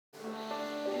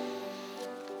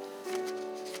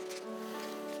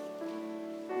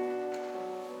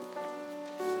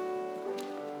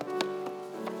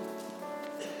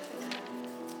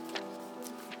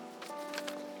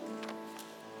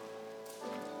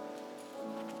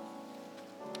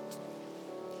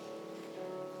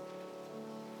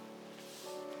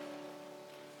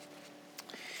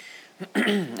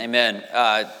Amen.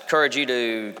 Encourage you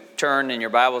to turn in your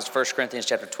Bibles to 1 Corinthians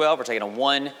chapter 12. We're taking a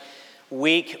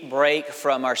one-week break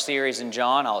from our series in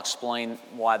John. I'll explain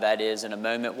why that is in a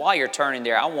moment. While you're turning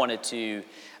there, I wanted to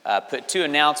put two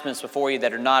announcements before you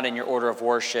that are not in your order of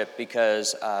worship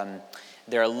because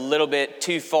they're a little bit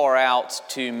too far out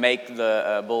to make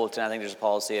the bulletin. I think there's a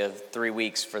policy of 3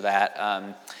 weeks for that.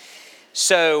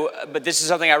 But this is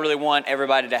something I really want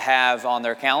everybody to have on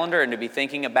their calendar and to be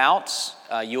thinking about.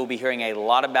 You'll be hearing a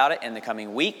lot about it in the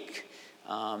coming week,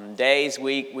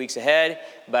 weeks ahead.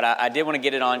 But I did want to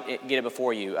get it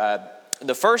before you.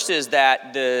 The first is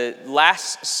that the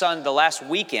last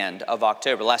weekend of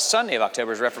October, last Sunday of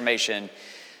October is Reformation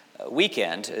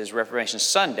weekend, is Reformation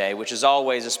Sunday, which is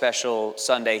always a special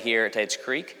Sunday here at Tate's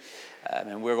Creek.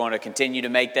 And we're going to continue to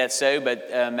make that so. But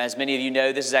as many of you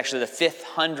know, this is actually the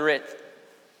 500th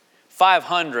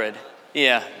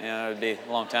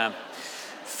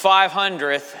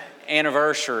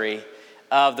anniversary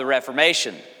of the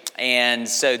Reformation. And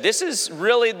so this is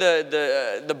really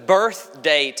the birth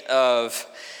date of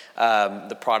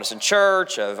the Protestant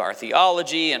church, of our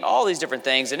theology, and all these different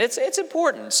things. And it's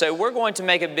important. So we're going to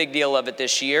make a big deal of it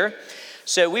this year.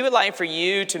 So we would like for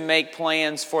you to make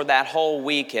plans for that whole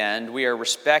weekend. We are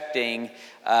respecting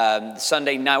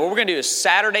Sunday night. What we're going to do is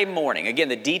Saturday morning. Again,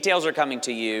 the details are coming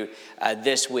to you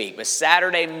this week. But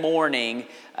Saturday morning,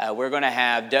 we're going to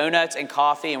have donuts and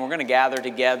coffee, and we're going to gather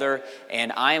together.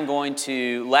 And I am going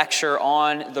to lecture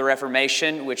on the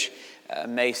Reformation, which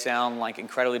may sound like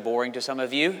incredibly boring to some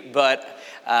of you, but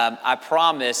I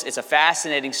promise it's a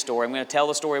fascinating story. I'm going to tell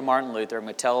the story of Martin Luther. I'm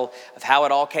going to tell of how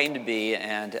it all came to be,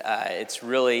 and it's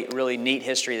really, really neat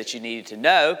history that you needed to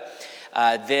know.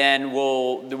 Then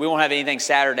we won't have anything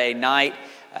Saturday night.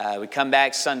 We come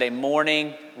back Sunday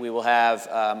morning. We will have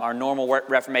our normal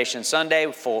Reformation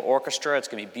Sunday, full orchestra. It's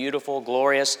going to be beautiful,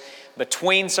 glorious.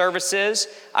 Between services,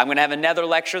 I'm going to have another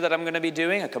lecture that I'm going to be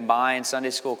doing, a combined Sunday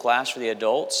school class for the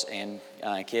adults and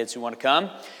kids who want to come,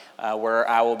 where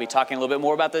I will be talking a little bit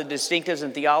more about the distinctives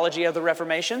and theology of the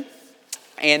Reformation.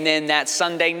 And then that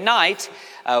Sunday night,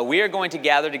 we are going to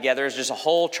gather together as just a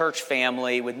whole church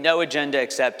family with no agenda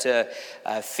except to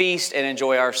feast and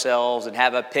enjoy ourselves and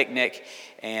have a picnic.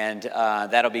 And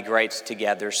that'll be great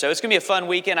together. So it's going to be a fun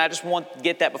weekend. I just want to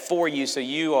get that before you so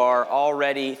you are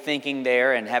already thinking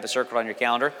there and have it circled on your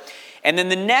calendar. And then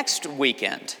the next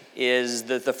weekend is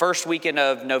the first weekend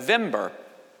of November,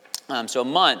 so a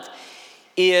month,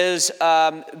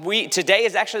 today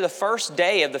is actually the first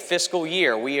day of the fiscal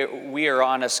year. We are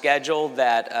on a schedule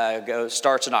that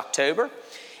starts in October.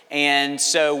 And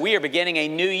so we are beginning a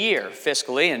new year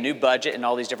fiscally, a new budget, and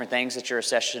all these different things that your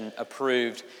session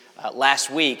approved last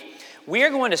week. We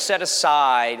are going to set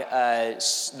aside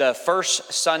the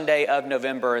first Sunday of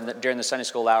November during the Sunday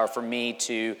school hour for me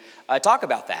to talk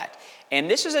about that. And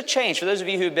this is a change. For those of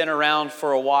you who've been around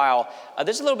for a while,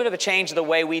 there's a little bit of a change in the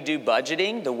way we do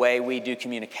budgeting, the way we do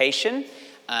communication,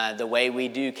 the way we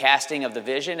do casting of the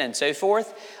vision, and so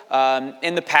forth.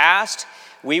 In the past,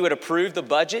 we would approve the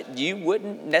budget. You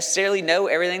wouldn't necessarily know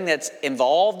everything that's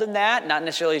involved in that, not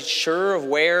necessarily sure of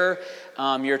where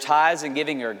your tithes and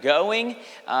giving are going.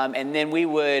 And then we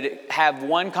would have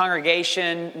one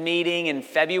congregation meeting in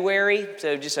February,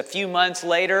 so just a few months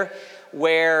later,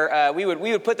 where we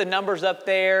would put the numbers up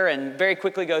there and very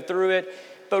quickly go through it.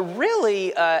 But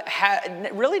really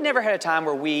never had a time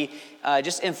where we,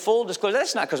 just in full disclosure,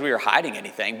 that's not because we were hiding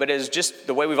anything, but it's just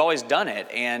the way we've always done it.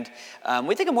 And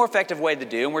we think a more effective way to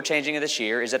do, and we're changing it this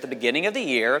year, is at the beginning of the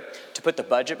year to put the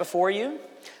budget before you,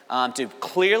 to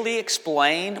clearly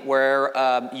explain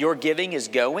where your giving is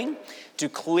going, to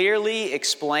clearly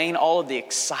explain all of the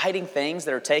exciting things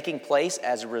that are taking place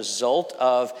as a result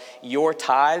of your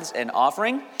tithes and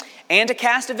offering, and to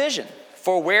cast a vision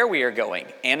for where we are going,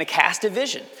 and to cast a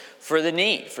vision for the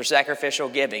need for sacrificial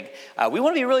giving. We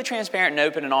want to be really transparent and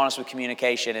open and honest with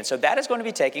communication, and so that is going to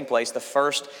be taking place the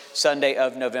first Sunday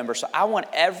of November. So I want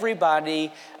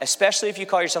everybody, especially if you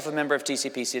call yourself a member of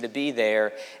TCPC, to be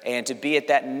there and to be at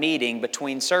that meeting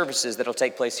between services that will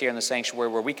take place here in the sanctuary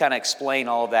where we kind of explain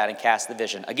all of that and cast the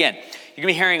vision. Again, you're going to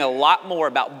be hearing a lot more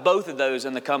about both of those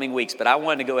in the coming weeks, but I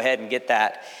wanted to go ahead and get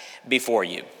that before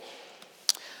you.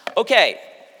 Okay.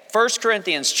 1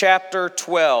 Corinthians chapter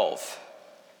 12.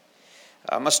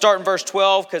 I'm going to start in verse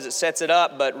 12 because it sets it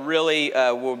up, but really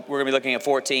we're going to be looking at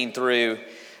 14 through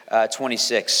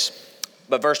 26.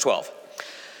 But verse 12.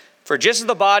 For just as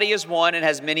the body is one and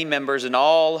has many members, and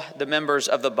all the members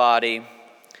of the body,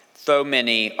 though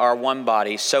many, are one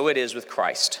body, so it is with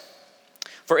Christ.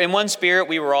 For in one Spirit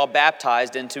we were all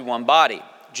baptized into one body,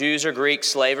 Jews or Greeks,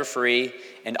 slave or free,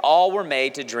 and all were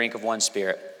made to drink of one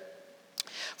Spirit.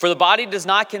 For the body does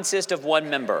not consist of one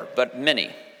member, but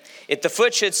many. If the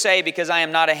foot should say, because I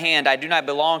am not a hand, I do not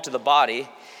belong to the body,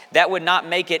 that would not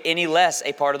make it any less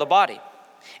a part of the body.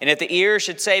 And if the ear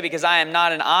should say, because I am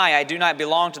not an eye, I do not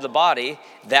belong to the body,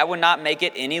 that would not make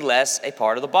it any less a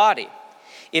part of the body.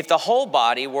 If the whole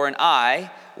body were an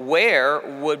eye, where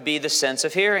would be the sense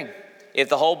of hearing? If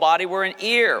the whole body were an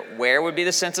ear, where would be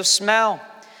the sense of smell?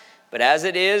 But as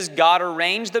it is, God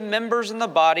arranged the members in the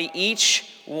body, each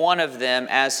one of them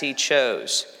as he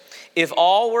chose. If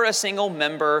all were a single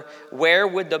member, where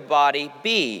would the body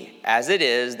be? As it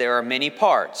is, there are many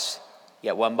parts,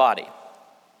 yet one body.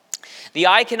 The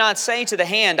eye cannot say to the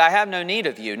hand, I have no need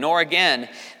of you, nor again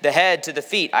the head to the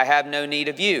feet, I have no need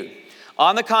of you.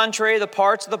 On the contrary, the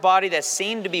parts of the body that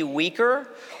seem to be weaker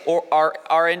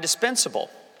are indispensable.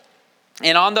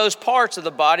 And on those parts of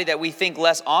the body that we think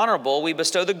less honorable, we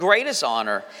bestow the greatest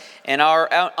honor, and our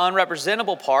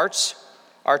unrepresentable parts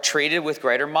are treated with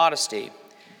greater modesty,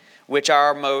 which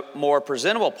our more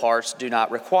presentable parts do not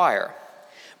require.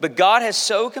 But God has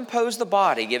so composed the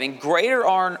body, giving greater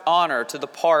honor to the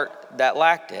part that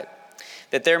lacked it,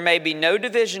 that there may be no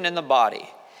division in the body,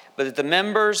 but that the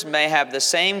members may have the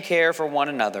same care for one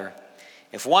another.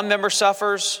 If one member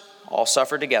suffers, all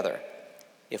suffer together.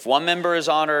 If one member is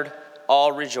honored,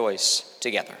 all rejoice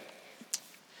together.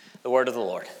 The word of the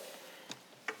Lord.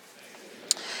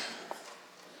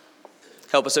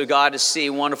 Help us, O God, to see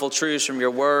wonderful truths from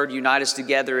your word. Unite us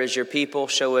together as your people.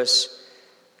 Show us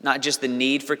not just the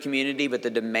need for community, but the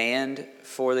demand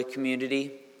for the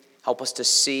community. Help us to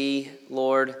see,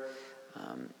 Lord,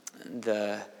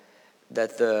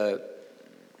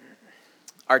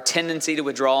 our tendency to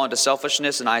withdraw into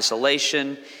selfishness and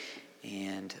isolation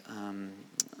and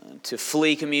to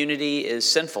flee community is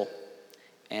sinful,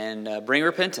 and bring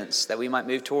repentance that we might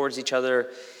move towards each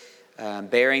other,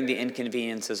 bearing the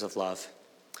inconveniences of love.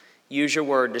 Use your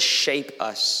word to shape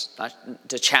us, not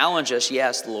to challenge us,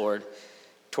 yes, Lord,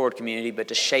 toward community, but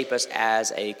to shape us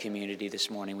as a community this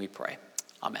morning, we pray.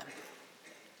 Amen.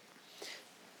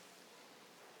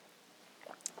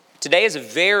 Today is a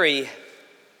very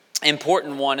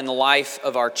important one in the life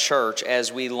of our church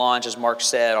as we launch, as Mark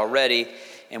said already,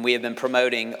 and we have been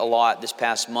promoting a lot this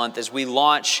past month, as we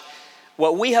launch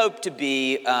what we hope to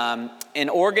be an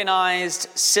organized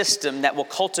system that will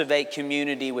cultivate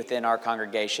community within our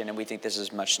congregation, and we think this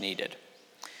is much needed.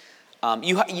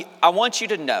 I want you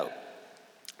to know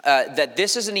that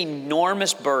this is an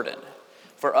enormous burden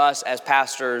for us as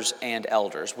pastors and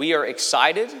elders. We are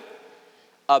excited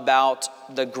about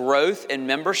the growth in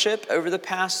membership over the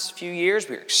past few years.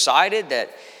 We're excited that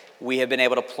we have been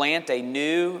able to plant a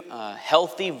new,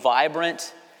 healthy,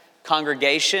 vibrant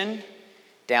congregation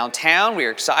downtown. We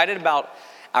are excited about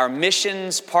our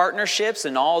missions partnerships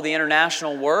and all the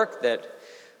international work that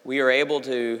we are able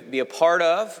to be a part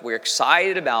of. We're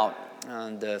excited about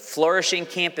the flourishing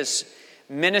campus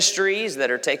ministries that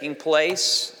are taking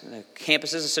place, the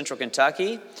campuses of Central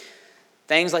Kentucky.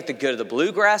 Things like the Good of the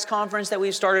Bluegrass Conference that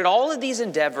we've started. All of these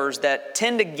endeavors that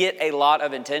tend to get a lot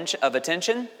of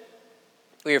attention,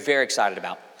 we are very excited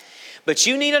about. But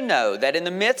you need to know that in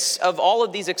the midst of all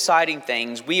of these exciting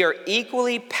things, we are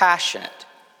equally passionate.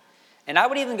 And I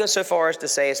would even go so far as to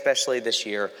say, especially this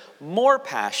year, more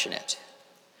passionate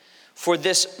for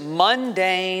this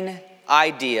mundane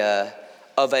idea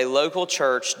of a local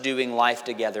church doing life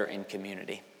together in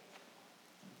community.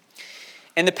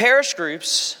 And the parish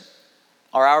groups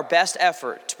are our best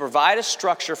effort to provide a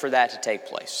structure for that to take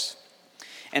place.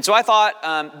 And so I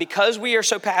thought, because we are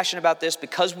so passionate about this,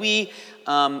 because we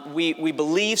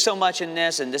believe so much in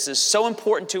this, and this is so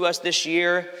important to us this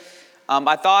year,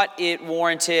 I thought it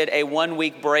warranted a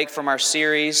 1-week break from our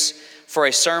series for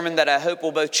a sermon that I hope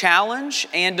will both challenge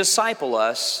and disciple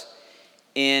us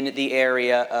in the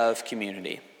area of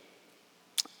community.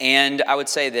 And I would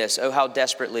say this, oh, how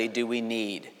desperately do we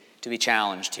need to be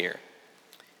challenged here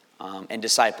and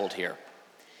discipled here.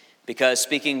 Because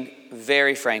speaking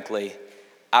very frankly,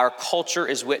 our culture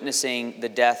is witnessing the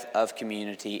death of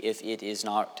community if it is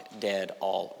not dead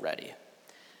already.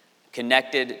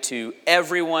 Connected to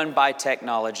everyone by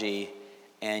technology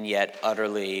and yet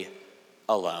utterly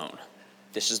alone.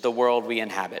 This is the world we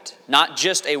inhabit. Not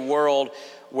just a world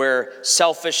where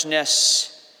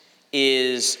selfishness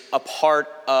is a part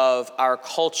of our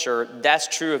culture. That's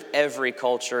true of every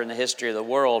culture in the history of the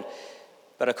world,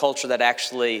 but a culture that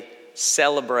actually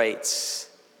celebrates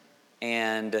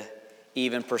and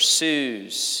even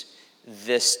pursues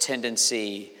this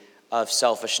tendency of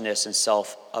selfishness and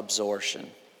self-absorption.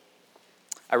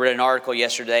 I read an article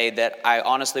yesterday that I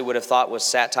honestly would have thought was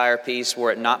satire piece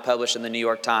were it not published in the New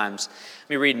York Times. Let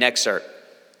me read an excerpt.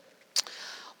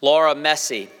 Laura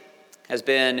Messi,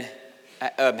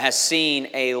 has seen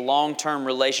a long-term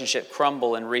relationship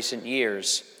crumble in recent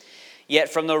years. Yet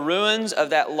from the ruins of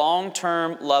that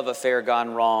long-term love affair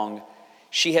gone wrong,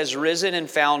 she has risen and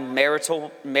found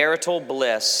marital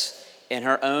bliss in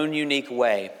her own unique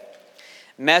way.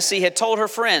 Messi had told her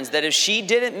friends that if she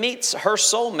didn't meet her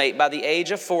soulmate by the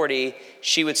age of 40,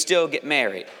 she would still get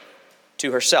married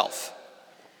to herself.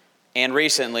 And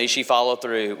recently, she followed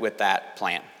through with that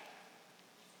plan.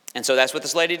 And so that's what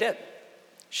this lady did.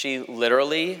 She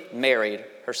literally married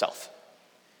herself.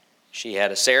 She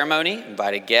had a ceremony,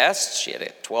 invited guests. She had a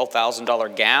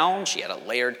 $12,000 gown. She had a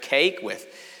layered cake with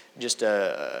just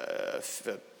a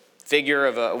figure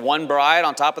of one bride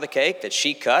on top of the cake that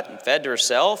she cut and fed to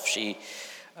herself. She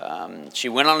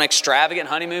went on an extravagant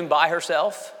honeymoon by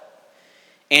herself.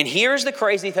 And here's the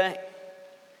crazy thing.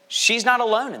 She's not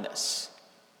alone in this.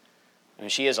 I mean,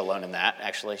 she is alone in that,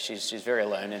 actually. She's very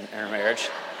alone in her marriage.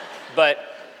 But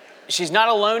she's not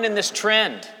alone in this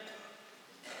trend.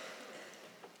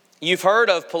 You've heard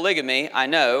of polygamy, I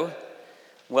know.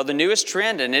 Well, the newest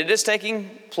trend, and it is taking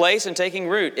place and taking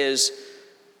root, is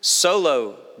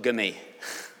sologamy.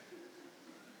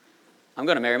 I'm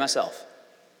going to marry myself.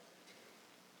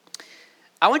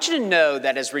 I want you to know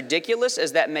that as ridiculous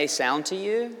as that may sound to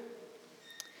you,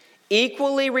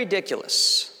 equally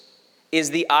ridiculous is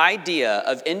the idea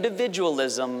of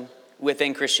individualism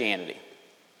within Christianity.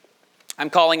 I'm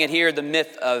calling it here the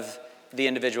myth of the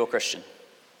individual Christian.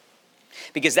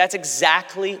 Because that's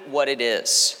exactly what it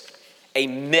is, a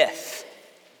myth.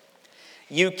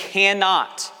 You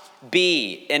cannot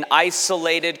be an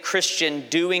isolated Christian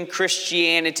doing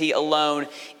Christianity alone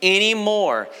any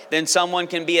more than someone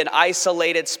can be an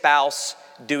isolated spouse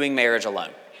doing marriage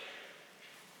alone.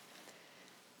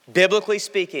 Biblically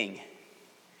speaking,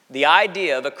 the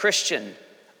idea of a Christian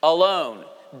alone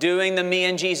doing the me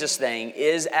and Jesus thing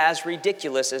is as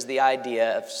ridiculous as the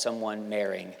idea of someone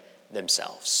marrying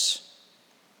themselves.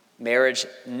 Marriage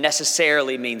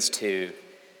necessarily means two.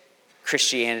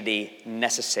 Christianity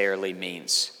necessarily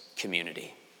means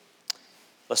community.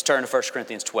 Let's turn to 1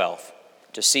 Corinthians 12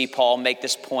 to see Paul make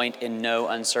this point in no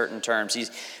uncertain terms. He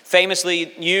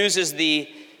famously uses the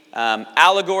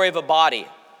allegory of a body,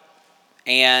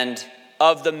 and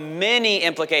of the many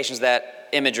implications of that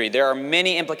imagery. There are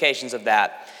many implications of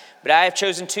that, but I have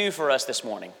chosen two for us this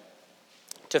morning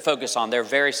to focus on. They're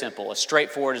very simple, as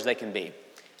straightforward as they can be.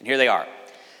 And here they are.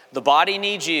 The body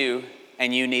needs you,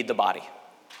 and you need the body.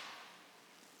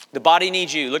 The body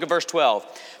needs you. Look at verse 12.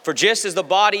 For just as the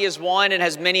body is one and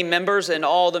has many members, and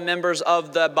all the members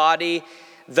of the body,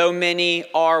 though many,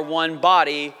 are one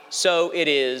body, so it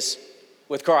is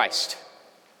with Christ.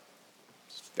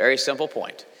 It's a very simple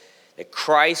point. That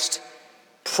Christ's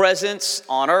presence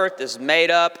on earth is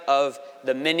made up of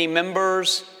the many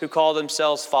members who call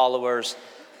themselves followers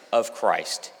of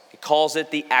Christ. He calls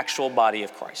it the actual body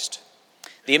of Christ.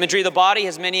 The imagery of the body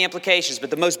has many implications, but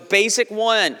the most basic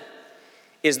one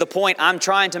is the point I'm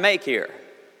trying to make here.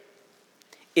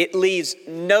 It leaves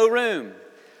no room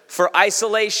for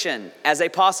isolation as a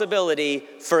possibility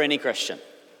for any Christian.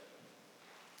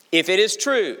 If it is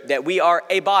true that we are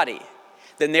a body,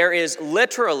 then there is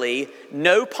literally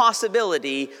no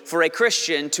possibility for a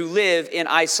Christian to live in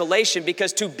isolation,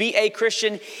 because to be a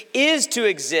Christian is to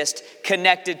exist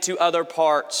connected to other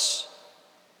parts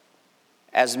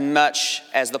as much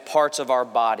as the parts of our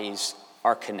bodies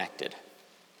are connected.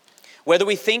 Whether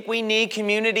we think we need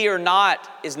community or not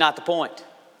is not the point.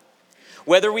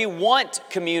 Whether we want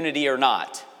community or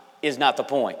not is not the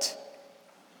point.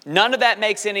 None of that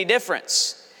makes any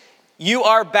difference. You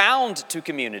are bound to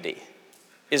community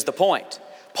is the point.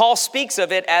 Paul speaks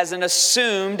of it as an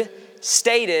assumed,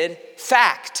 stated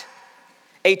fact.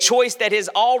 A choice that has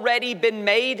already been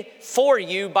made for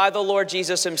you by the Lord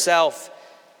Jesus himself.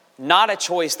 Not a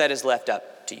choice that is left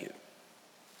up to you.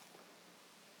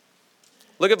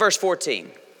 Look at verse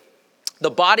 14. The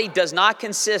body does not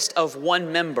consist of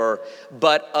one member,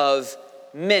 but of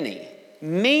many.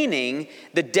 Meaning,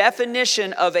 the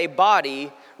definition of a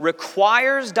body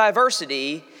requires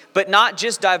diversity, but not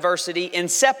just diversity,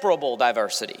 inseparable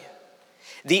diversity.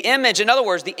 The image, in other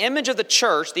words, the image of the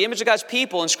church, the image of God's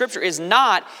people in Scripture is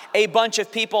not a bunch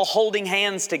of people holding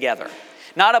hands together.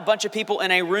 Not a bunch of people in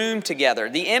a room together.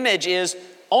 The image is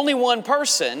only one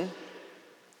person,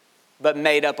 but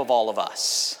made up of all of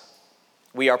us.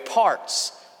 We are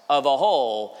parts of a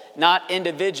whole, not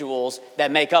individuals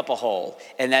that make up a whole.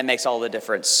 And that makes all the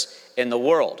difference in the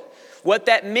world. What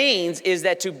that means is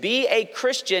that to be a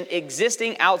Christian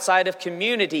existing outside of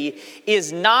community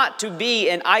is not to be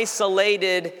an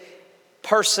isolated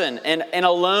person, an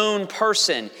alone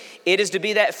person. It is to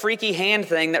be that freaky hand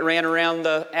thing that ran around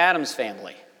the Addams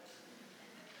family.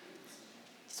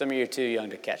 Some of you are too young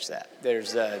to catch that.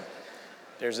 There's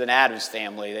an Addams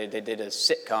Family. They did a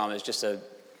sitcom. It's just a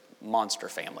monster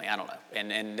family. I don't know.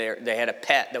 And they had a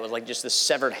pet that was like just this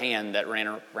severed hand that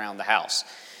ran around the house.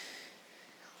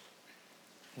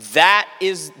 That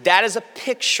is a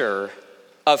picture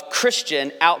of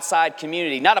Christian outside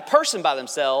community. Not a person by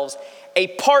themselves, a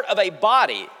part of a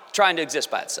body trying to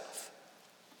exist by itself.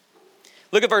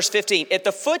 Look at verse 15. If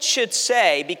the foot should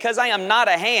say, because I am not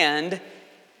a hand,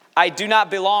 I do not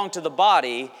belong to the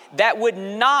body, that would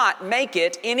not make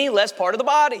it any less part of the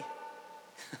body.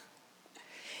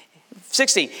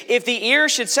 16. If the ear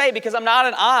should say, because I'm not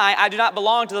an eye, I do not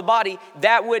belong to the body,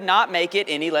 that would not make it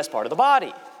any less part of the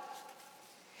body.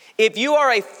 If you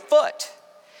are a foot,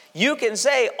 you can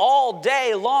say all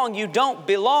day long you don't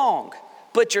belong,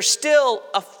 but you're still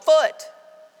a foot.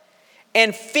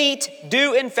 And feet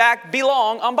do in fact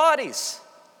belong on bodies.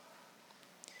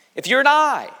 If you're an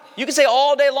eye, you can say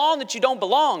all day long that you don't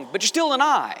belong, but you're still an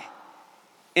eye.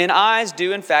 And eyes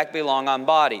do in fact belong on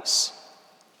bodies.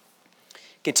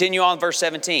 Continue on verse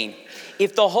 17.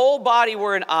 If the whole body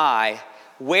were an eye,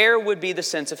 where would be the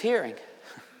sense of hearing?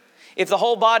 If the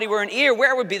whole body were an ear,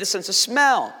 where would be the sense of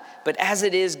smell? But as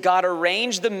it is, God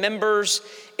arranged the members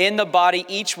in the body,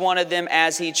 each one of them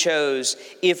as he chose.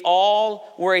 If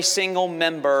all were a single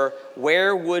member,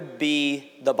 where would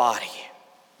be the body?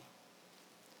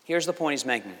 Here's the point he's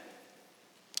making.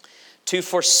 To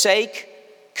forsake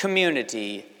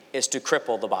community is to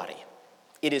cripple the body.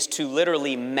 It is to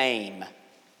literally maim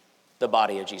the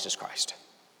body of Jesus Christ.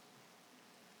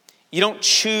 You don't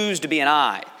choose to be an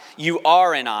eye. You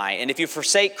are an eye. And if you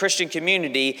forsake Christian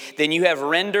community, then you have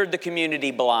rendered the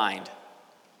community blind.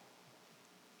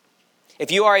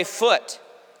 If you are a foot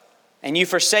and you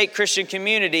forsake Christian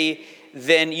community,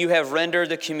 then you have rendered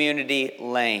the community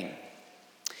lame.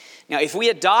 Now, if we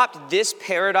adopt this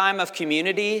paradigm of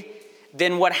community,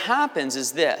 then what happens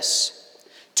is this.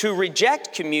 To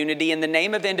reject community in the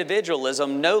name of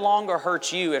individualism no longer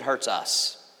hurts you, it hurts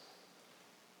us.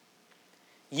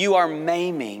 You are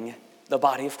maiming the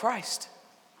body of Christ.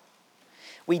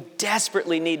 We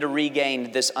desperately need to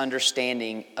regain this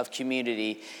understanding of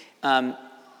community,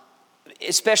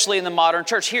 especially in the modern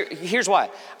church. Here's why.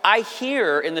 I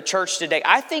hear in the church today,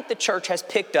 I think the church has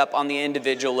picked up on the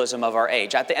individualism of our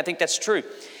age. I think that's true.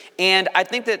 And I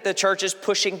think that the church is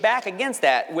pushing back against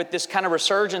that with this kind of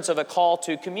resurgence of a call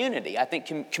to community. I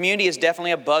think community is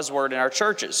definitely a buzzword in our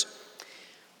churches.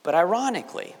 But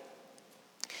ironically,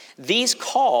 these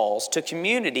calls to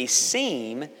community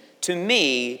seem to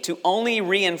me to only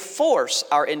reinforce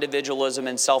our individualism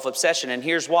and self-obsession. And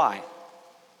here's why.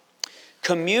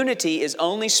 Community is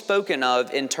only spoken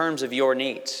of in terms of your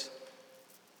needs.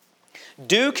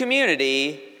 Do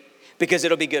community because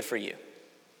it'll be good for you.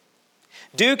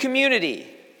 Do community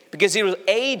because it will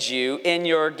aid you in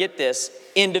your, get this,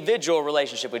 individual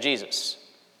relationship with Jesus.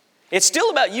 It's still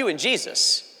about you and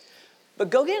Jesus, but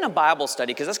go get in a Bible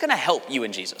study because that's going to help you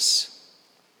and Jesus.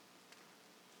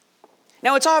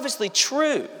 Now, it's obviously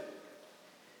true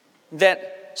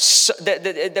that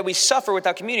we suffer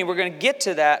without community. We're going to get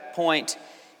to that point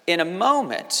in a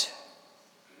moment.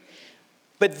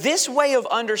 But this way of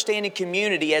understanding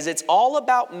community as it's all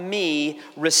about me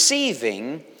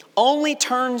receiving only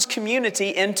turns community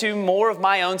into more of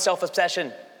my own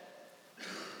self-obsession.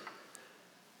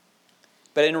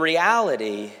 But in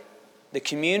reality, the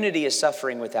community is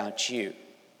suffering without you.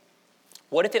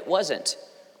 What if it wasn't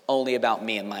only about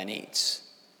me and my needs?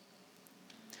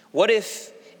 What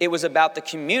if it was about the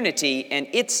community and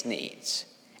its needs?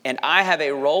 And I have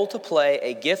a role to play,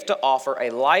 a gift to offer, a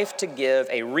life to give,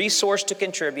 a resource to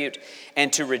contribute.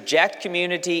 And to reject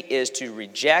community is to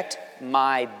reject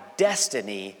my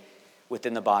destiny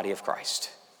within the body of Christ.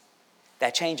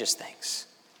 That changes things.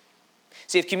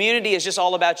 See, if community is just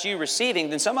all about you receiving,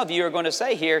 then some of you are going to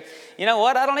say here, you know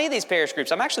what, I don't need these parish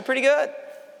groups. I'm actually pretty good.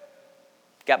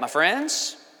 Got my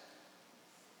friends.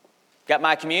 Got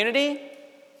my community.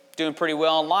 Doing pretty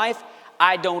well in life.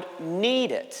 I don't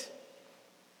need it.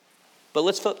 But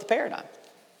let's flip the paradigm.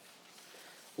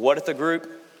 What if the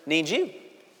group needs you?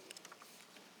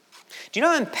 Do you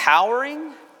know how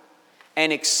empowering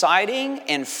and exciting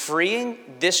and freeing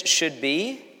this should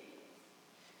be?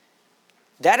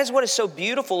 That is what is so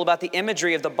beautiful about the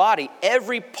imagery of the body.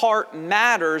 Every part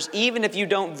matters, even if you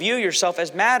don't view yourself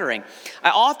as mattering.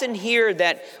 I often hear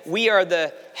that we are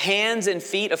the hands and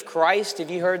feet of Christ. Have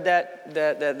you heard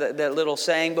that little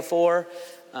saying before?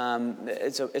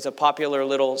 It's a popular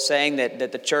little saying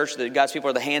that the church, that God's people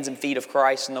are the hands and feet of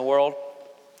Christ in the world.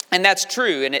 And that's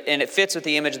true, and it fits with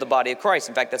the image of the body of Christ.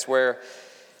 In fact, that's where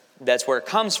it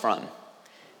comes from.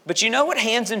 But you know what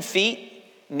hands and feet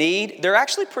need, they're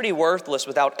actually pretty worthless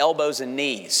without elbows and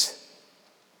knees.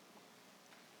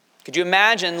 Could you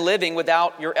imagine living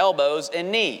without your elbows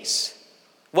and knees?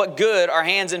 What good are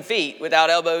hands and feet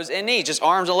without elbows and knees? Just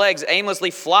arms and legs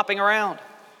aimlessly flopping around.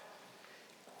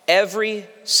 Every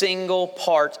single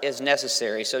part is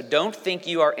necessary, so don't think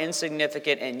you are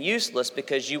insignificant and useless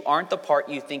because you aren't the part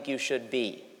you think you should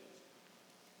be.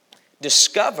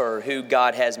 Discover who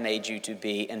God has made you to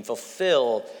be and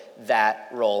fulfill that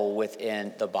role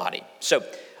within the body. So,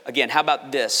 again, how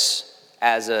about this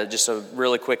as just a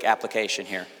really quick application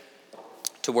here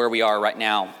to where we are right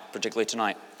now, particularly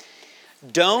tonight.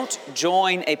 Don't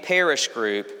join a parish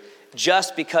group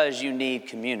just because you need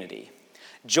community.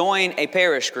 Join a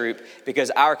parish group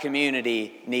because our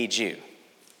community needs you.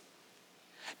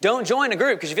 Don't join a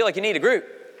group because you feel like you need a group.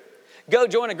 Go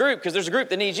join a group because there's a group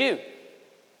that needs you.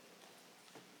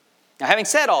 Now, having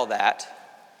said all that,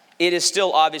 it is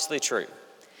still obviously true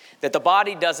that the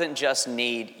body doesn't just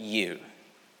need you.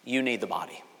 You need the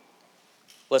body.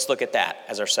 Let's look at that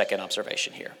as our second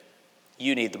observation here.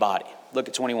 You need the body. Look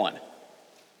at 21.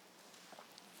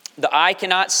 The eye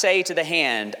cannot say to the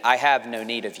hand, I have no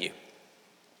need of you.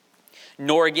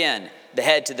 Nor again, the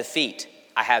head to the feet,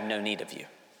 I have no need of you.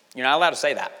 You're not allowed to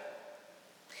say that.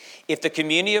 If the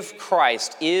community of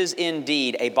Christ is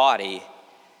indeed a body,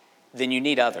 then you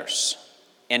need others.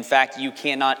 In fact, you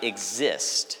cannot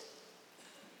exist.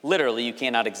 Literally, you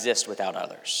cannot exist without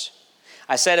others.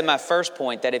 I said in my first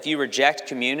point that if you reject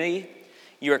community,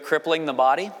 you are crippling the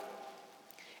body.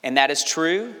 And that is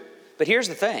true. But here's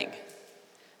the thing.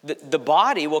 The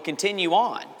body will continue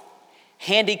on,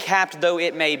 handicapped though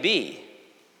it may be.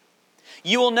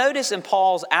 You will notice in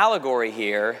Paul's allegory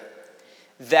here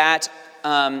that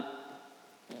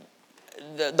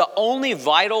the only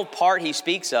vital part he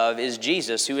speaks of is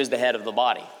Jesus, who is the head of the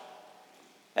body.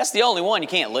 That's the only one you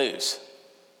can't lose,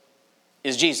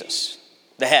 is Jesus,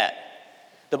 the head.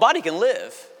 The body can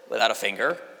live without a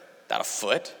finger, without a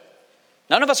foot.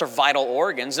 None of us are vital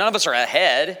organs. None of us are a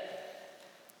head.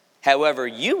 However,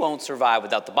 you won't survive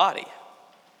without the body,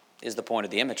 is the point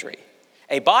of the imagery.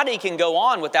 A body can go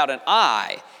on without an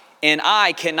eye. An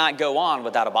eye cannot go on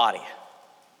without a body.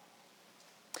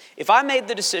 If I made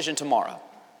the decision tomorrow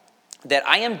that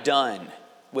I am done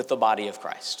with the body of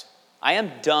Christ, I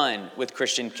am done with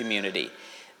Christian community,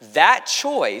 that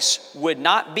choice would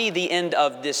not be the end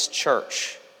of this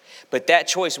church, but that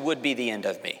choice would be the end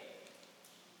of me.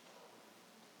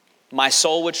 My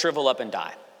soul would shrivel up and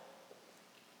die.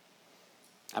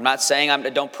 I'm not saying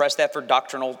don't press that for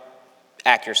doctrinal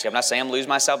accuracy. I'm not saying I'm lose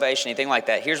my salvation, anything like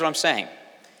that. Here's what I'm saying.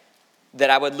 That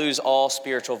I would lose all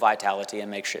spiritual vitality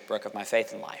and make shipwreck of my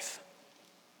faith in life.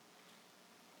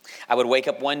 I would wake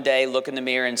up one day, look in the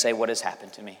mirror and say, what has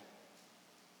happened to me?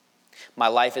 My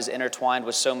life is intertwined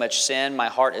with so much sin. My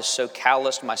heart is so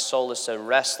calloused. My soul is so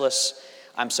restless.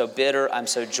 I'm so bitter. I'm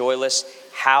so joyless.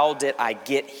 How did I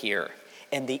get here?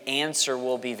 And the answer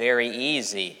will be very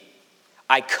easy.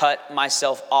 I cut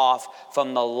myself off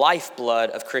from the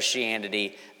lifeblood of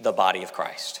Christianity, the body of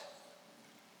Christ.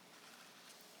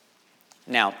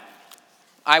 Now,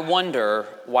 I wonder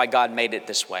why God made it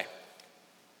this way.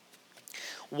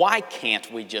 Why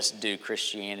can't we just do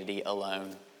Christianity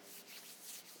alone?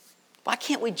 Why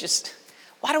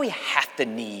do we have to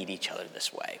need each other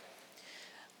this way?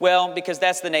 Well, because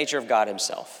that's the nature of God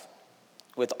himself.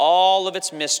 With all of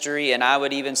its mystery, and I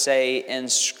would even say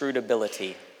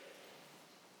inscrutability.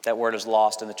 That word is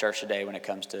lost in the church today when it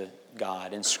comes to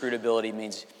God. Inscrutability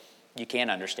means you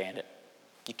can't understand it.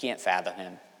 You can't fathom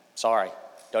him. Sorry,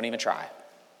 don't even try.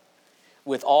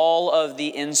 With all of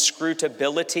the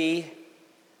inscrutability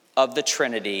of the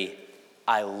Trinity,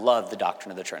 I love the doctrine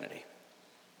of the Trinity.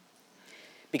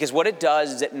 Because what it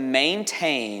does is it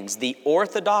maintains the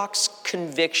orthodox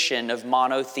conviction of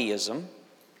monotheism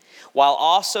while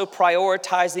also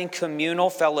prioritizing communal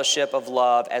fellowship of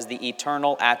love as the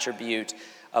eternal attribute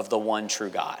of the one true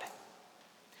God.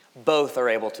 Both are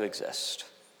able to exist.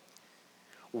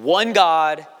 One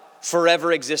God,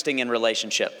 forever existing in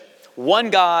relationship. One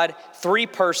God, three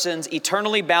persons,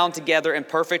 eternally bound together in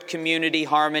perfect community,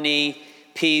 harmony,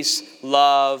 peace,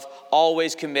 love,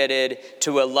 always committed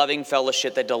to a loving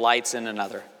fellowship that delights in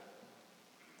another.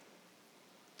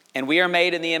 And we are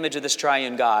made in the image of this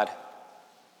triune God,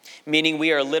 meaning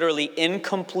we are literally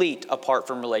incomplete apart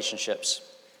from relationships.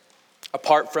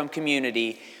 Apart from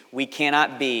community, we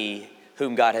cannot be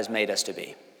whom God has made us to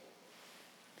be.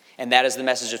 And that is the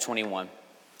message of 21.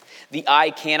 The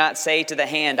eye cannot say to the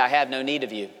hand, I have no need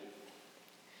of you.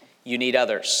 You need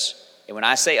others. And when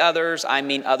I say others, I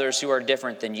mean others who are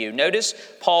different than you. Notice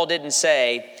Paul didn't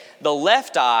say, the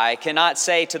left eye cannot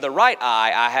say to the right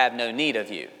eye, I have no need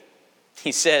of you.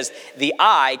 He says, the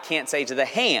eye can't say to the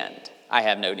hand, I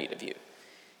have no need of you.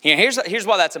 Here's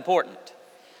why that's important.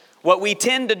 What we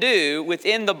tend to do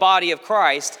within the body of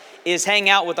Christ is hang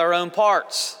out with our own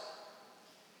parts.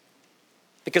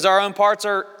 Because our own parts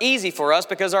are easy for us,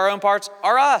 because our own parts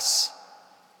are us.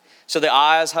 So the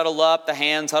eyes huddle up, the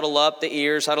hands huddle up, the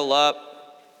ears huddle up.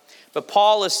 But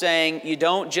Paul is saying you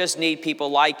don't just need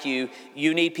people like you,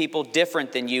 you need people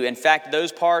different than you. In fact,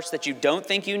 those parts that you don't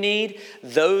think you need,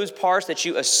 those parts that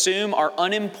you assume are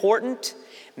unimportant,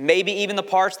 maybe even the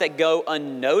parts that go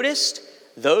unnoticed,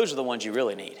 those are the ones you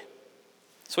really need.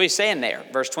 That's what he's saying there,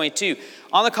 verse 22.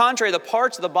 On the contrary, the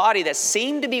parts of the body that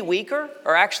seem to be weaker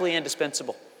are actually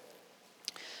indispensable.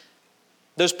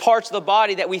 Those parts of the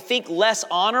body that we think less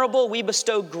honorable, we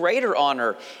bestow greater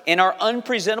honor. And our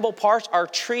unpresentable parts are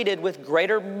treated with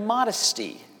greater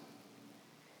modesty. Do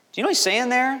you know what he's saying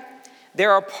there?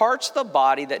 There are parts of the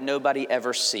body that nobody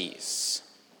ever sees.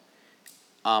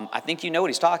 I think you know what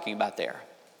he's talking about there.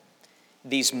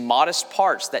 These modest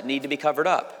parts that need to be covered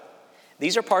up.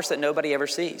 These are parts that nobody ever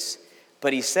sees.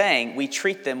 But he's saying we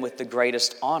treat them with the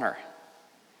greatest honor.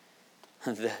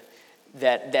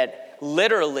 That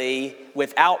literally,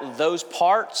 without those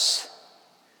parts,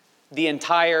 the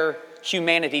entire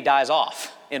humanity dies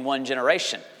off in one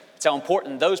generation. That's how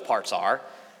important those parts are.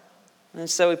 And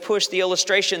so we push the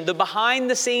illustration, the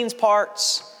behind-the-scenes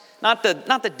parts, not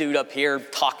the dude up here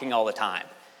talking all the time.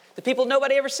 The people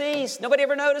nobody ever sees, nobody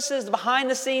ever notices, the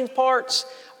behind-the-scenes parts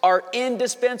are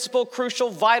indispensable, crucial,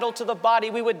 vital to the body.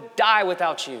 We would die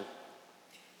without you.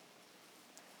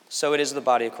 So it is the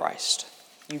body of Christ.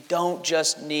 You don't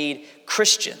just need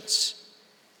Christians.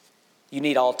 You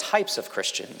need all types of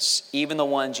Christians, even the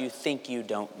ones you think you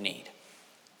don't need.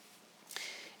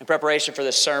 In preparation for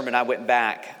this sermon, I went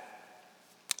back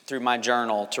through my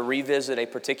journal to revisit a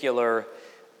particular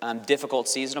difficult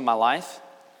season of my life,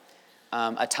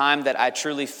 a time that I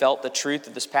truly felt the truth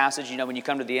of this passage. You know, when you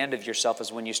come to the end of yourself is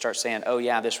when you start saying, oh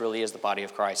yeah, this really is the body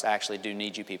of Christ. I actually do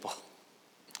need you people.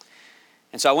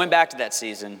 And so I went back to that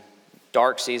season,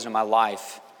 dark season of my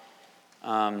life.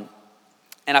 And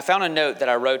I found a note that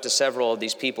I wrote to several of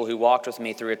these people who walked with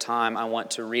me through a time. I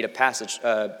want to read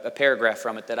a paragraph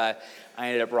from it that I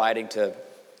ended up writing to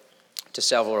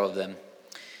several of them.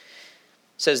 It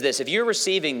says this: if you're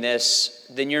receiving this,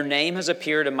 then your name has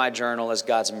appeared in my journal as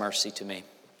God's mercy to me.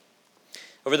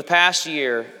 Over the past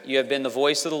year, you have been the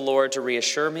voice of the Lord to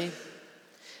reassure me,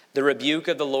 the rebuke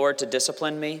of the Lord to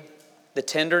discipline me, the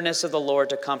tenderness of the Lord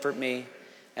to comfort me,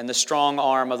 and the strong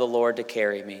arm of the Lord to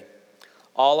carry me.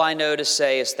 All I know to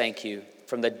say is thank you.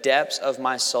 From the depths of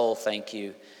my soul, thank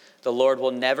you. The Lord will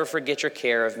never forget your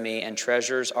care of me, and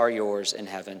treasures are yours in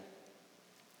heaven.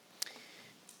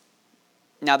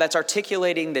 Now that's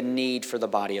articulating the need for the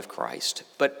body of Christ.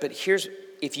 But here's,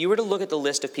 if you were to look at the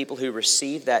list of people who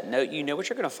received that note, you know what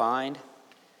you're going to find?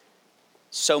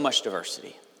 So much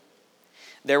diversity.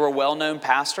 There were well-known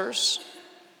pastors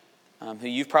who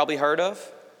you've probably heard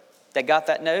of that got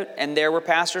that note, and there were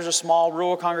pastors of small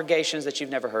rural congregations that you've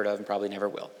never heard of and probably never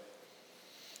will.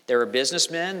 There were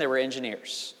businessmen, there were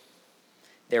engineers.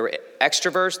 There were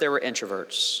extroverts, there were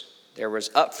introverts. There was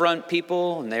upfront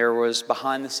people, and there was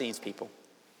behind-the-scenes people.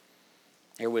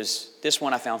 There was, this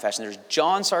one I found fascinating. There's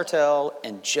John Sartell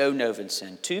and Joe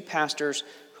Novenson, two pastors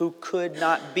who could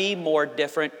not be more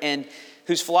different and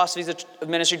whose philosophies of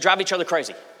ministry drive each other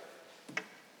crazy.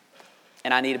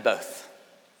 And I needed both.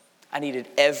 I needed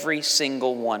every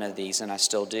single one of these, and I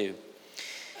still do.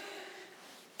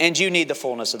 And you need the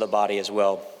fullness of the body as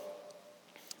well.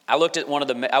 I looked at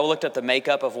the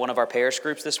makeup of one of our parish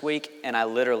groups this week, and I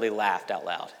literally laughed out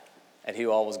loud at who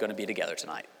all was going to be together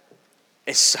tonight.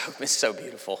 It's so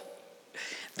beautiful.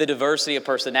 The diversity of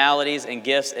personalities and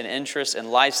gifts and interests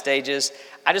and life stages.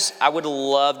 I would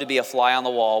love to be a fly on the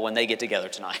wall when they get together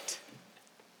tonight,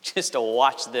 just to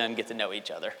watch them get to know each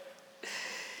other.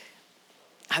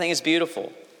 I think it's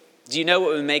beautiful. Do you know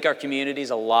what would make our communities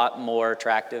a lot more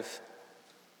attractive,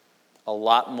 a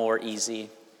lot more easy,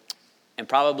 and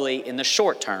probably in the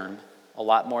short term, a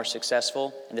lot more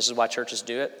successful? And this is why churches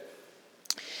do it,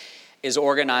 is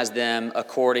organize them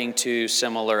according to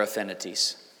similar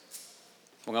affinities.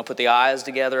 We're going to put the eyes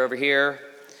together over here.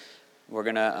 We're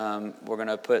going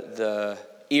to put the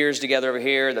ears together over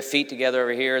here, the feet together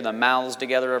over here, the mouths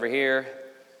together over here.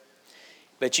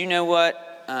 But you know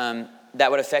what that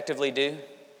would effectively do?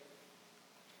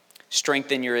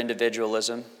 Strengthen your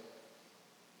individualism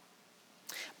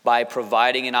by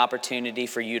providing an opportunity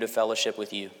for you to fellowship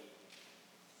with you.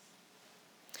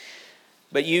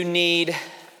 But you need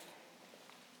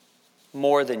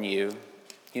more than you.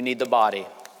 You need the body.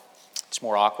 It's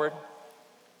more awkward.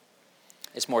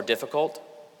 It's more difficult.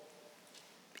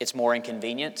 It's more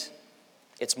inconvenient.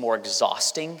 It's more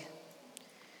exhausting.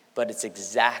 But it's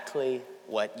exactly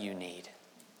what you need.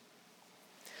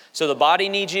 So the body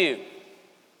needs you,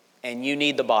 and you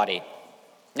need the body.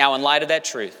 Now, in light of that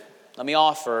truth, let me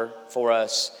offer for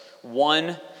us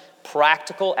one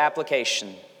practical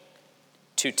application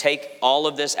to take all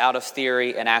of this out of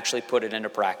theory and actually put it into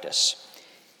practice.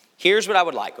 Here's what I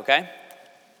would like, okay?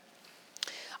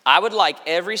 I would like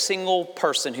every single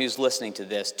person who's listening to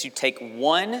this to take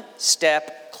one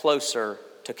step closer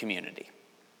to community.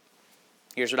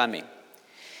 Here's what I mean.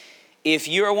 If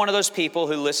you are one of those people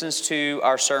who listens to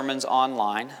our sermons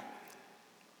online,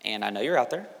 and I know you're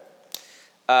out there,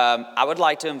 I would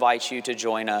like to invite you to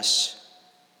join us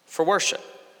for worship.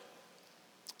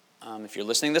 If you're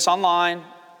listening to this online,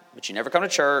 but you never come to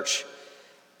church,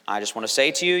 I just want to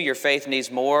say to you, your faith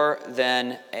needs more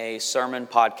than a sermon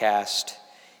podcast.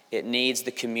 It needs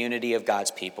the community of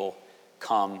God's people.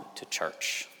 Come to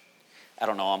church. I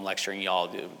don't know, I'm lecturing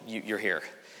y'all. You're here.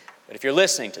 But if you're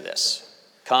listening to this,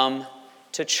 come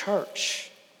to church.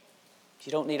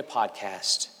 You don't need a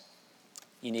podcast.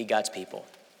 You need God's people.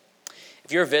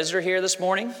 If you're a visitor here this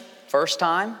morning, first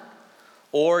time,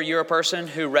 or you're a person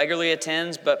who regularly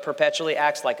attends but perpetually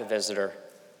acts like a visitor,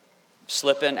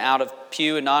 slipping out of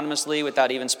pew anonymously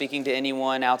without even speaking to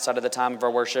anyone outside of the time of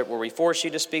our worship where we force you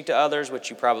to speak to others, which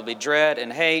you probably dread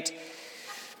and hate,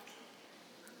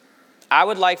 I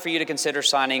would like for you to consider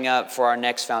signing up for our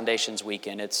next Foundations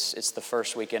Weekend. It's the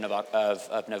first weekend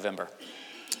of November.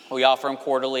 We offer them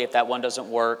quarterly. If that one doesn't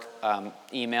work,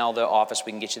 email the office.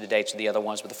 We can get you the dates of the other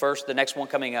ones. But the next one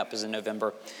coming up is in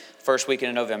November, first weekend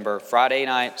in November, Friday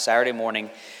night, Saturday morning.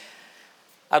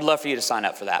 I'd love for you to sign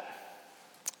up for that.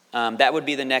 That would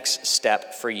be the next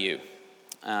step for you.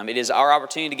 It is our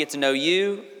opportunity to get to know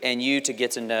you and you to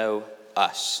get to know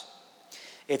us.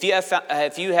 If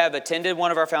you have attended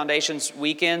one of our Foundations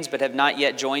weekends but have not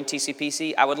yet joined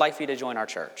TCPC, I would like for you to join our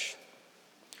church.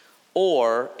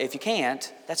 Or if you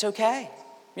can't, that's okay.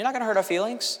 You're not going to hurt our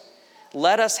feelings.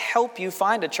 Let us help you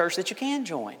find a church that you can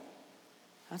join.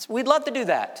 We'd love to do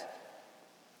that.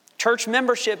 Church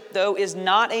membership, though, is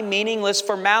not a meaningless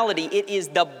formality. It is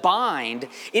the bind.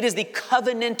 It is the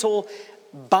covenantal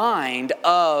bind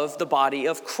of the body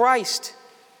of Christ.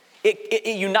 It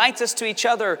unites us to each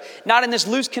other, not in this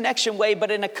loose connection way,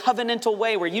 but in a covenantal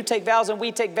way where you take vows and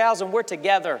we take vows and we're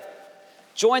together.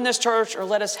 Join this church or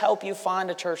let us help you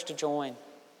find a church to join.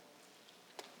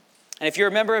 And if you're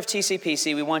a member of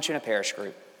TCPC, we want you in a parish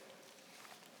group.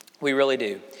 We really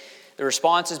do. The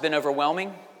response has been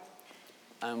overwhelming.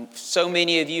 So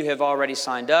many of you have already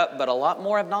signed up, but a lot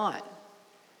more have not.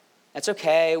 That's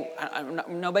okay.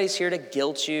 Nobody's here to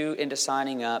guilt you into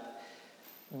signing up.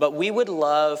 But we would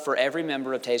love for every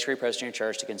member of Tays Creek Presbyterian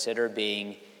Church to consider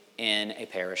being in a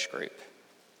parish group.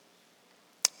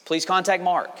 Please contact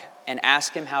Mark and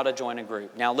ask him how to join a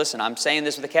group. Now listen, I'm saying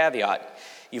this with a caveat.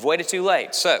 You've waited too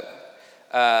late. So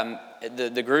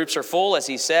the groups are full, as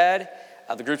he said.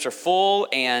 The groups are full,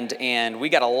 and we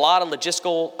got a lot of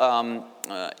logistical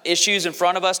issues in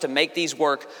front of us to make these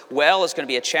work well. It's going to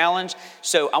be a challenge.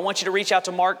 So I want you to reach out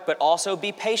to Mark, but also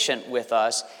be patient with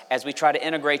us as we try to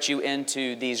integrate you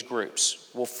into these groups.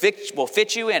 We'll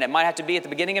fit you in. It might have to be at the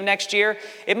beginning of next year.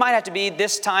 It might have to be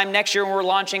this time next year when we're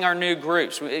launching our new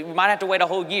groups. We might have to wait a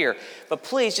whole year. But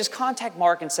please just contact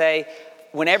Mark and say,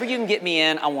 whenever you can get me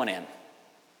in, I want in.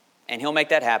 And he'll make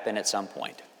that happen at some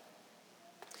point.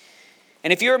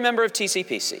 And if you're a member of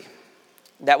TCPC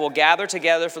that will gather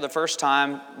together for the first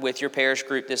time with your parish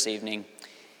group this evening,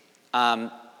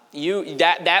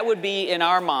 that would be, in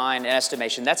our mind and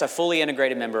estimation, that's a fully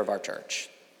integrated member of our church.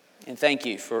 And thank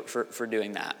you for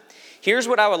doing that. Here's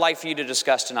what I would like for you to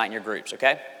discuss tonight in your groups,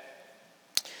 okay?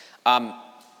 And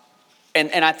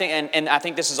I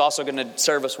think this is also going to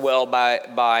serve us well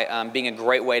by being a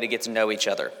great way to get to know each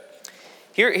other.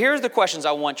 Here's the questions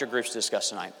I want your groups to discuss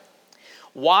tonight.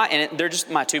 Why? And they're just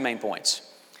my two main points.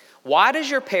 Why does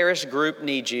your parish group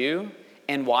need you,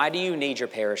 and why do you need your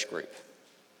parish group?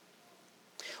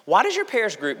 Why does your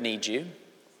parish group need you?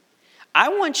 I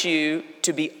want you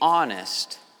to be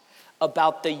honest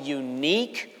about the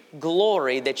unique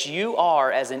glory that you are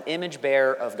as an image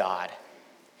bearer of God.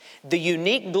 The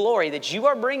unique glory that you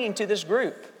are bringing to this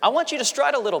group. I want you to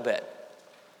strut a little bit.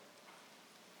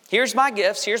 Here's my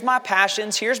gifts, here's my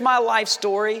passions, here's my life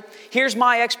story, here's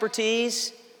my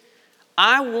expertise.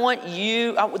 I want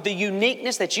you, the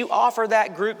uniqueness that you offer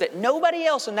that group that nobody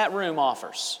else in that room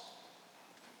offers.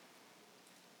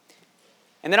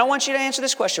 And then I want you to answer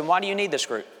this question, why do you need this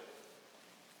group?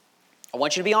 I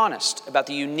want you to be honest about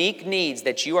the unique needs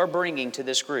that you are bringing to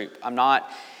this group. I'm not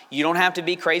You don't have to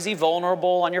be crazy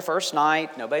vulnerable on your first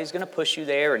night. Nobody's going to push you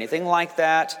there or anything like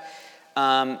that.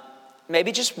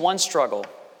 Maybe just one struggle,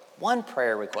 one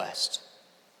prayer request,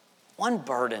 one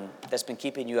burden that's been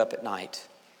keeping you up at night,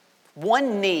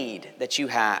 one need that you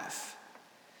have.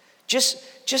 Just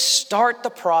start the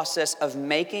process of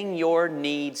making your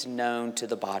needs known to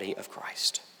the body of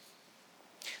Christ.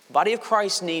 The body of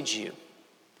Christ needs you,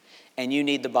 and you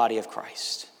need the body of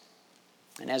Christ.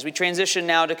 And as we transition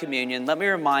now to communion, let me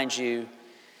remind you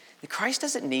that Christ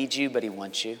doesn't need you, but he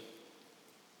wants you.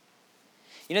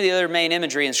 You know the other main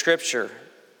imagery in Scripture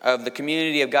of the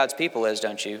community of God's people is,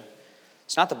 don't you?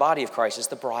 It's not the body of Christ, it's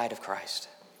the bride of Christ.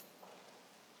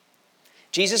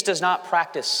 Jesus does not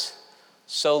practice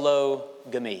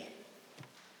sologamy.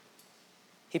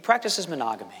 He practices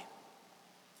monogamy.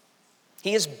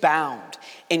 He is bound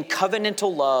in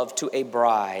covenantal love to a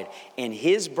bride, and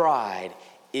his bride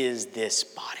is this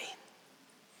body.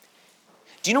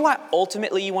 Do you know why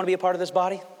ultimately you want to be a part of this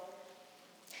body?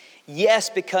 Yes,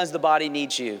 because the body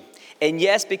needs you. And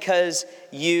yes, because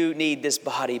you need this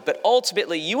body. But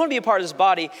ultimately, you want to be a part of this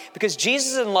body because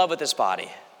Jesus is in love with this body.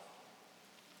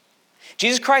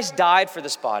 Jesus Christ died for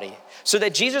this body so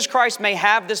that Jesus Christ may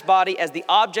have this body as the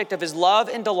object of his love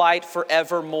and delight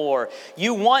forevermore.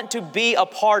 You want to be a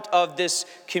part of this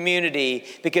community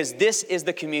because this is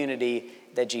the community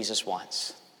that Jesus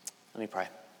wants. Let me pray.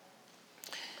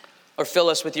 Or fill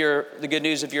us with the good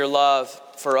news of your love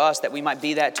for us that we might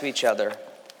be that to each other.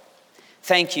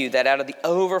 Thank you that out of the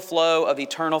overflow of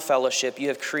eternal fellowship, you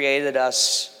have created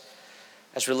us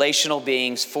as relational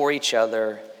beings for each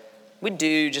other. We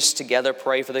do just together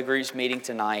pray for the group's meeting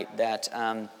tonight that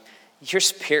your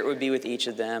spirit would be with each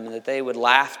of them and that they would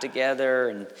laugh together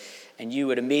and you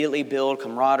would immediately build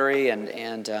camaraderie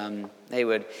and they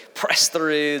would press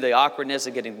through the awkwardness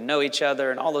of getting to know each other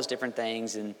and all those different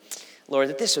things. And Lord,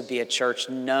 that this would be a church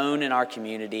known in our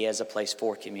community as a place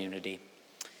for community.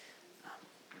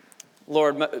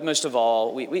 Lord, most of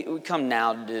all, we come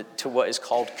now to what is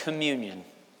called communion,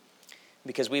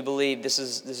 because we believe this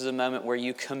is a moment where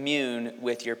you commune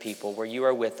with your people, where you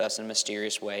are with us in a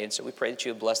mysterious way. And so we pray that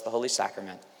you would bless the Holy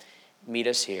Sacrament. Meet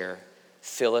us here.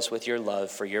 Fill us with your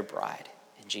love for your bride.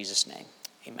 In Jesus' name,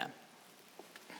 amen.